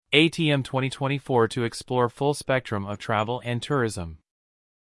ATM 2024 to explore full spectrum of travel and tourism.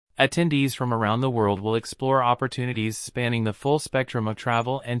 Attendees from around the world will explore opportunities spanning the full spectrum of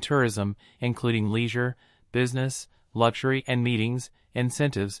travel and tourism, including leisure, business, luxury and meetings,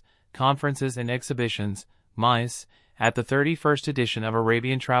 incentives, conferences and exhibitions, MICE, at the 31st edition of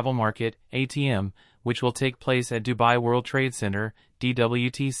Arabian Travel Market, ATM, which will take place at Dubai World Trade Center,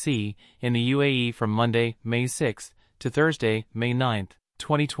 DWTC, in the UAE from Monday, May 6, to Thursday, May 9,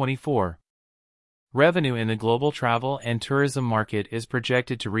 2024. Revenue in the global travel and tourism market is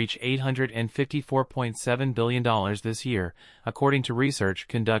projected to reach $854.7 billion this year, according to research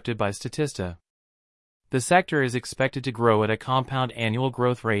conducted by Statista. The sector is expected to grow at a compound annual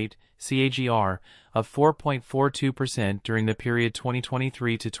growth rate, CAGR, of 4.42% during the period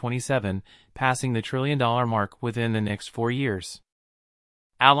 2023 to 27, passing the trillion-dollar mark within the next 4 years.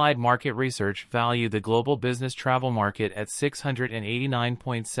 Allied Market Research valued the global business travel market at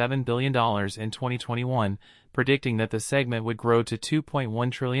 $689.7 billion in 2021, predicting that the segment would grow to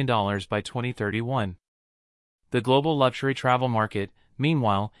 $2.1 trillion by 2031. The global luxury travel market,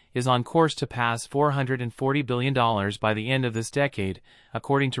 meanwhile, is on course to pass $440 billion by the end of this decade,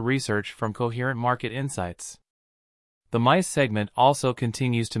 according to research from Coherent Market Insights. The MICE segment also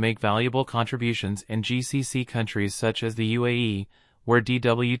continues to make valuable contributions in GCC countries such as the UAE, where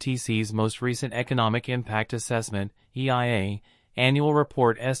DWTC's most recent Economic Impact Assessment, EIA, annual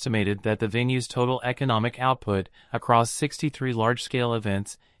report estimated that the venue's total economic output across 63 large-scale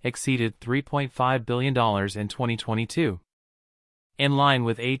events exceeded $3.5 billion in 2022. In line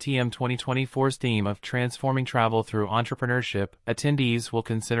with ATM 2024's theme of transforming travel through entrepreneurship, attendees will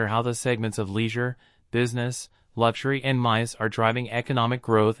consider how the segments of leisure, business, luxury and MICE are driving economic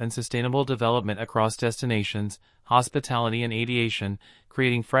growth and sustainable development across destinations, hospitality and aviation,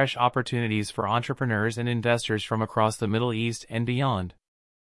 creating fresh opportunities for entrepreneurs and investors from across the Middle East and beyond.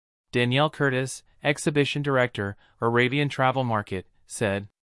 Danielle Curtis, Exhibition Director, Arabian Travel Market, said,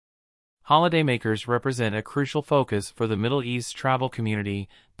 "Holidaymakers represent a crucial focus for the Middle East travel community,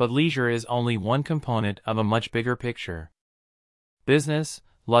 but leisure is only one component of a much bigger picture. Business,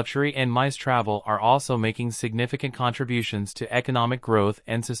 luxury and MICE travel are also making significant contributions to economic growth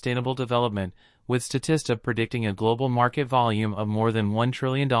and sustainable development, with Statista predicting a global market volume of more than $1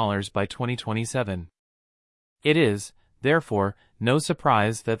 trillion by 2027. It is, therefore, no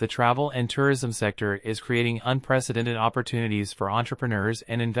surprise that the travel and tourism sector is creating unprecedented opportunities for entrepreneurs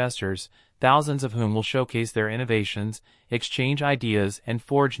and investors, thousands of whom will showcase their innovations, exchange ideas and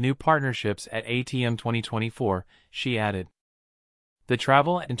forge new partnerships at ATM 2024, she added. The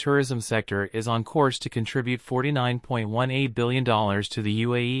travel and tourism sector is on course to contribute $49.18 billion to the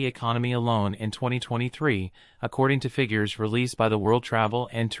UAE economy alone in 2023, according to figures released by the World Travel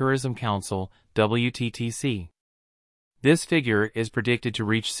and Tourism Council, WTTC. This figure is predicted to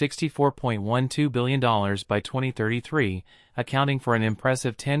reach $64.12 billion by 2033, accounting for an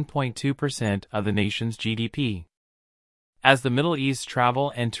impressive 10.2% of the nation's GDP. As the Middle East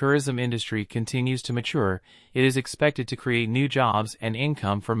travel and tourism industry continues to mature, it is expected to create new jobs and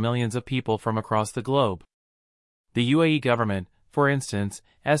income for millions of people from across the globe. The UAE government, for instance,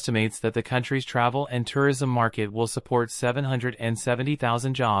 estimates that the country's travel and tourism market will support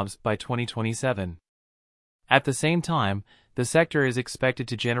 770,000 jobs by 2027. At the same time, the sector is expected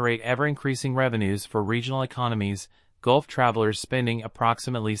to generate ever-increasing revenues for regional economies, Gulf travelers spending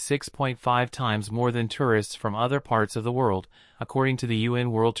approximately 6.5 times more than tourists from other parts of the world, according to the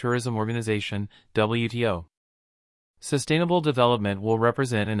UN World Tourism Organization, WTO. Sustainable development will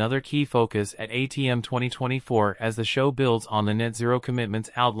represent another key focus at ATM 2024 as the show builds on the net zero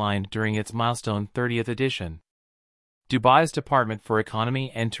commitments outlined during its milestone 30th edition. Dubai's Department for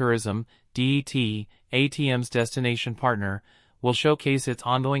Economy and Tourism, DET, ATM's destination partner, will showcase its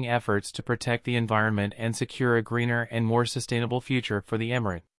ongoing efforts to protect the environment and secure a greener and more sustainable future for the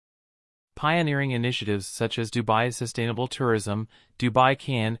emirate. Pioneering initiatives such as Dubai Sustainable Tourism, Dubai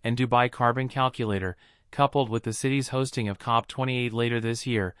Can, and Dubai Carbon Calculator, coupled with the city's hosting of COP28 later this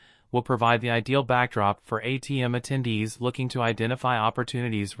year, will provide the ideal backdrop for ATM attendees looking to identify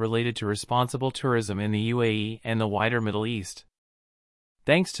opportunities related to responsible tourism in the UAE and the wider Middle East.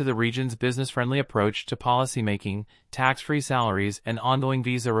 Thanks to the region's business-friendly approach to policymaking, tax-free salaries, and ongoing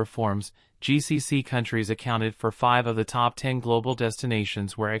visa reforms, GCC countries accounted for 5 of the top 10 global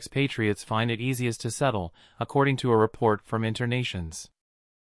destinations where expatriates find it easiest to settle, according to a report from Internations.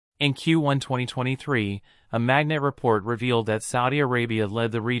 In Q1 2023, a Magnet report revealed that Saudi Arabia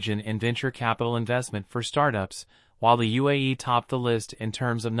led the region in venture capital investment for startups, while the UAE topped the list in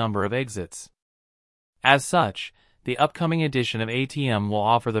terms of number of exits. As such, the upcoming edition of ATM will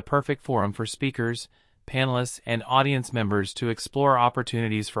offer the perfect forum for speakers, panelists, and audience members to explore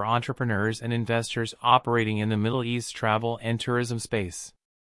opportunities for entrepreneurs and investors operating in the Middle East travel and tourism space.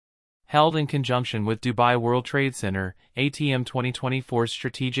 Held in conjunction with Dubai World Trade Center, ATM 2024's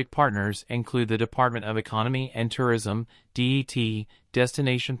strategic partners include the Department of Economy and Tourism, DET,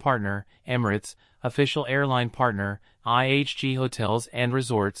 Destination Partner, Emirates, Official Airline Partner, IHG Hotels and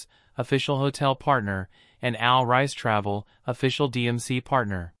Resorts, Official Hotel Partner, and Al Rice Travel, Official DMC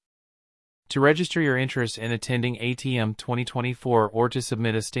Partner. To register your interest in attending ATM 2024 or to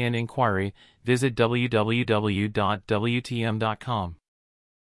submit a stand inquiry, visit www.wtm.com.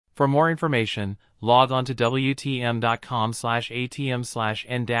 For more information, log on to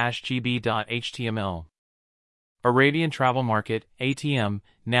wtm.com/atm/n-gb.html. Arabian Travel Market, ATM,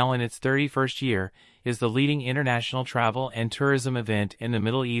 now in its 31st year, is the leading international travel and tourism event in the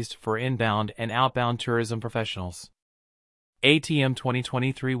Middle East for inbound and outbound tourism professionals. ATM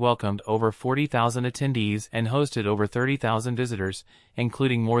 2023 welcomed over 40,000 attendees and hosted over 30,000 visitors,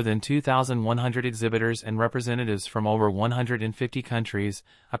 including more than 2,100 exhibitors and representatives from over 150 countries,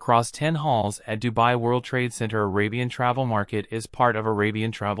 across 10 halls at Dubai World Trade Center. Arabian Travel Market is part of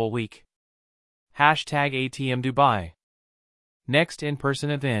Arabian Travel Week. #ATM Dubai. Next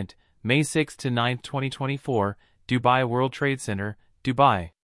in-person event, May 6 to 9, 2024, Dubai World Trade Center, Dubai.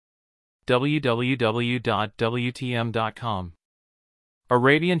 www.wtm.com.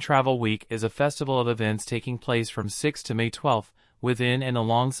 Arabian Travel Week is a festival of events taking place from 6 to May 12 within and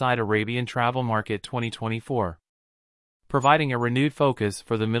alongside Arabian Travel Market 2024. Providing a renewed focus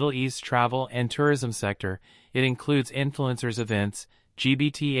for the Middle East travel and tourism sector, it includes influencers events,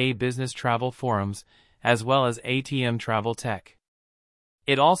 GBTA business travel forums, as well as ATM Travel Tech.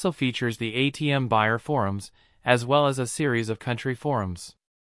 It also features the ATM buyer forums, as well as a series of country forums.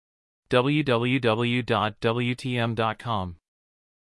 www.wtm.com